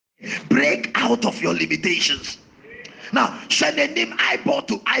Break out of your limitations. Now, share the name eyeball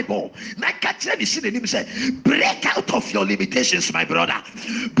to eyeball. Now, catch the name say, break out of your limitations, my brother.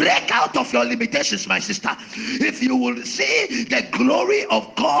 Break out of your limitations, my sister. If you will see the glory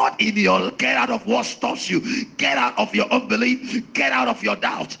of God in your, get out of what stops you, get out of your unbelief, get out of your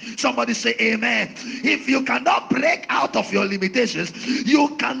doubt. Somebody say amen. If you cannot break out of your limitations, you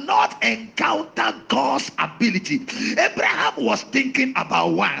cannot encounter God's ability. Abraham was thinking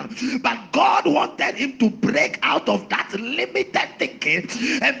about one, but God wanted him to break out of that limited thinking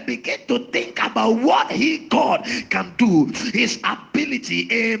and begin to think about what God can do, his ability.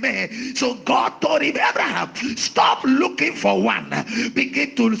 Amen. So God told him, Abraham, stop looking for one,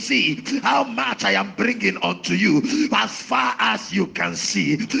 begin to see how much I am bringing unto you. As far as you can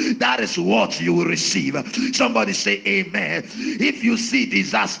see, that is what you will receive. Somebody say amen. If you see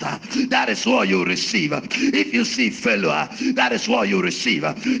disaster, that is what you receive. If you see failure, that is what you receive.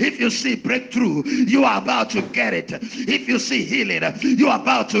 If you see breakthrough, you are about to get it. If you see healing, you are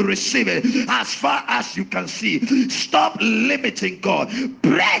about to receive it. As far as you can see, stop limiting God.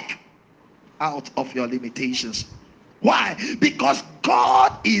 Break out of your limitations. Why? Because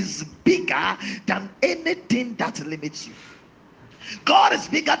God is bigger than anything that limits you. God is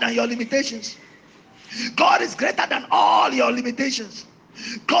bigger than your limitations. God is greater than all your limitations.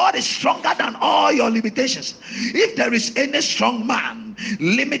 God is stronger than all your limitations. If there is any strong man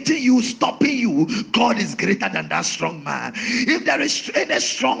limiting you, stopping you, God is greater than that strong man. If there is any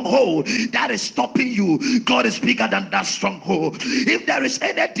stronghold that is stopping you, God is bigger than that stronghold. If there is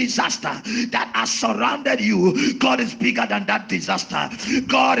any disaster that has surrounded you, God is bigger than that disaster.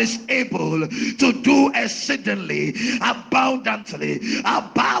 God is able to do exceedingly abundantly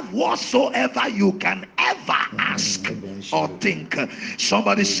above whatsoever you can ever ask or think.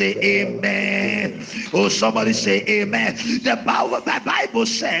 Somebody say amen. Oh, somebody say amen. The Bible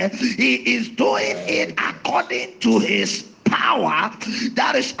says he is doing it according to his power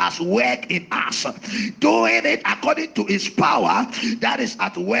that is at work in us. Doing it according to his power that is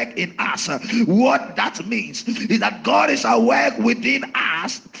at work in us. What that means is that God is at work within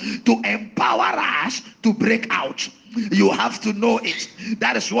us to empower us to break out. You have to know it.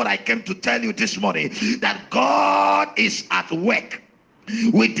 That is what I came to tell you this morning, that God is at work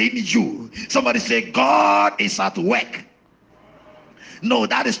within you. Somebody say, God is at work. No,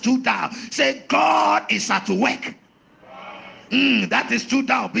 that is too down. Say, God is at work. That is too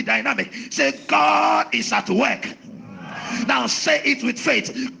down. Be dynamic. Say, God is at work. Now say it with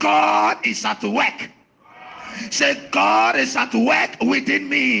faith. God is at work. Say, God is at work within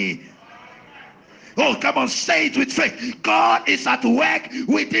me. Oh, come on, say it with faith. God is at work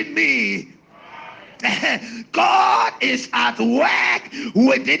within me. God is at work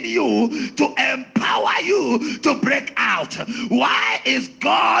within you to empower you to break out. Why is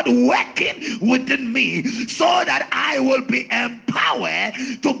God working within me? So that I will be empowered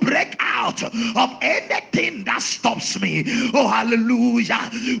to break out of anything that stops me. Oh, hallelujah.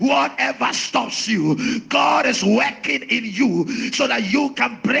 Whatever stops you, God is working in you so that you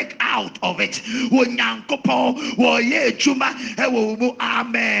can break out of it.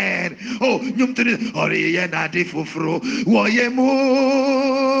 Amen. Oh, Oriana di fufru, woyemu.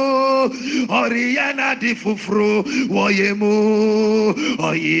 Oriana di fufru, woyemu.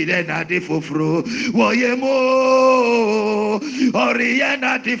 Oriana di fufru, woyemu.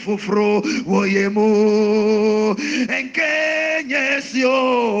 Oriana di fufru, woyemu. Enkenyesio,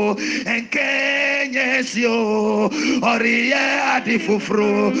 enkenyesio. Oriana di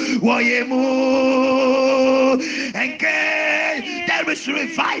fufru, woyemu. There is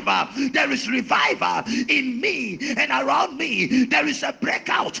revival. There is revival in me and around me. There is a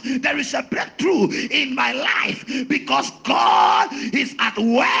breakout. There is a breakthrough in my life because God is at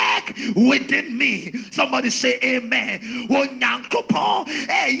work within me. Somebody say amen. Onyankopon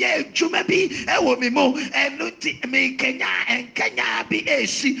eye dwuma bi ewo me mo enuti me Kenya en Kenya bi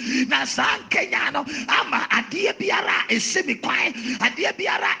esi na san Kenya no ama ade biara esi me kwan ade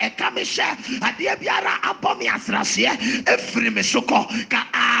biara eka me hye ade biara abɔ me asrase efiri me soko ka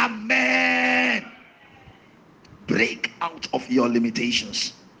amen. Break out of your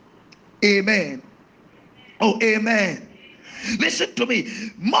limitations. Amen. Oh, amen. Listen to me.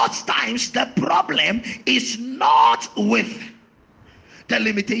 Most times the problem is not with the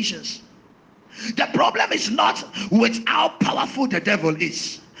limitations. The problem is not with how powerful the devil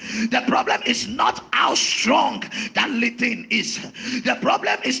is. The problem is not how strong that thing is. The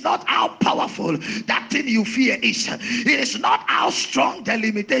problem is not how powerful that thing you fear is. It is not how strong the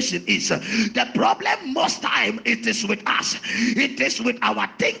limitation is. The problem most time it is with us. It is with our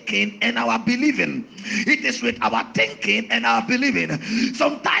thinking and our believing. It is with our thinking and our believing.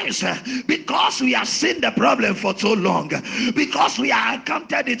 Sometimes because we have seen the problem for so long, because we have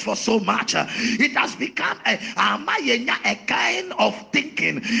encountered it for so much, it has become a kind of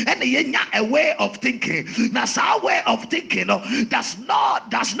thinking and a way of thinking. That's our way of thinking does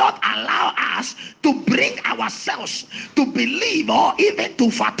not allow us to bring ourselves to believe or even to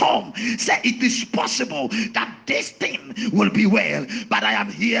fathom. Say it is possible that this thing will be well. But I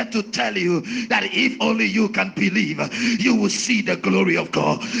am here to tell you that if only you can believe, you will see the glory of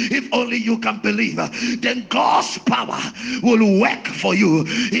God. If only you can believe, then God's power will work for you.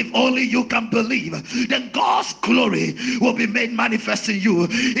 If only you can believe, then God's glory will be made manifest in you.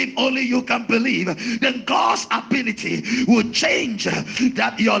 If only you can believe, then God's ability will change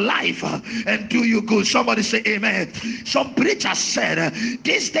that your life and do you good. Somebody say amen. Some preachers said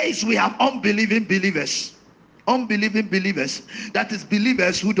these days we have unbelieving believers. Unbelieving believers, that is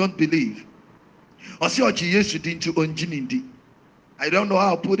believers who don't believe. I don't know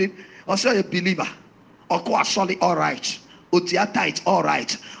how to put it. I say a believer, or solid, all right. Otiata, all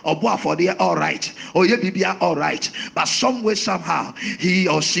right. Or Boafodia, all right. Or Yebibia, all right. But some way, somehow, he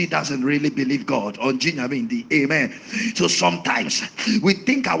or she doesn't really believe God. On Jinamindi, amen. So sometimes we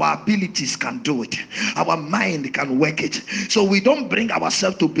think our abilities can do it, our mind can work it. So we don't bring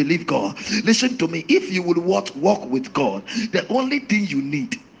ourselves to believe God. Listen to me. If you would walk with God, the only thing you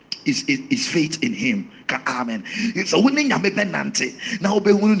need is faith in him. Amen. So when you have now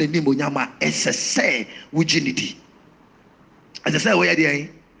be virginity. As I said,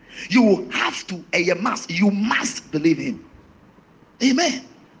 you have to, you must believe him. Amen.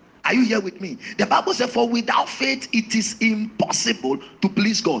 Are you here with me? The Bible says, for without faith it is impossible to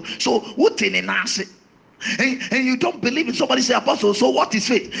please God. So what in an answer? And you don't believe in somebody say, apostle, so what is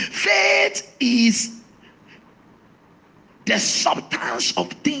faith? Faith is the substance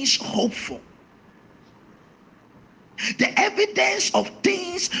of things hoped for, the evidence of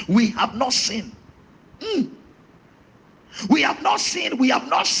things we have not seen. We have not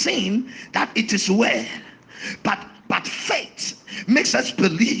seen that it is well, but faith makes us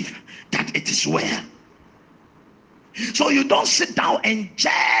believe that it is well. So you don't sit down and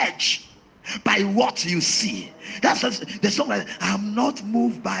judge by what you see. That's the song that I'm not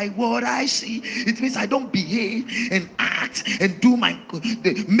moved by what I see. It means I don't behave and act and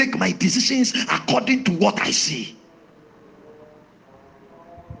make my decisions according to what I see.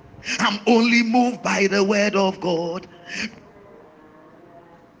 I'm only moved by the word of God.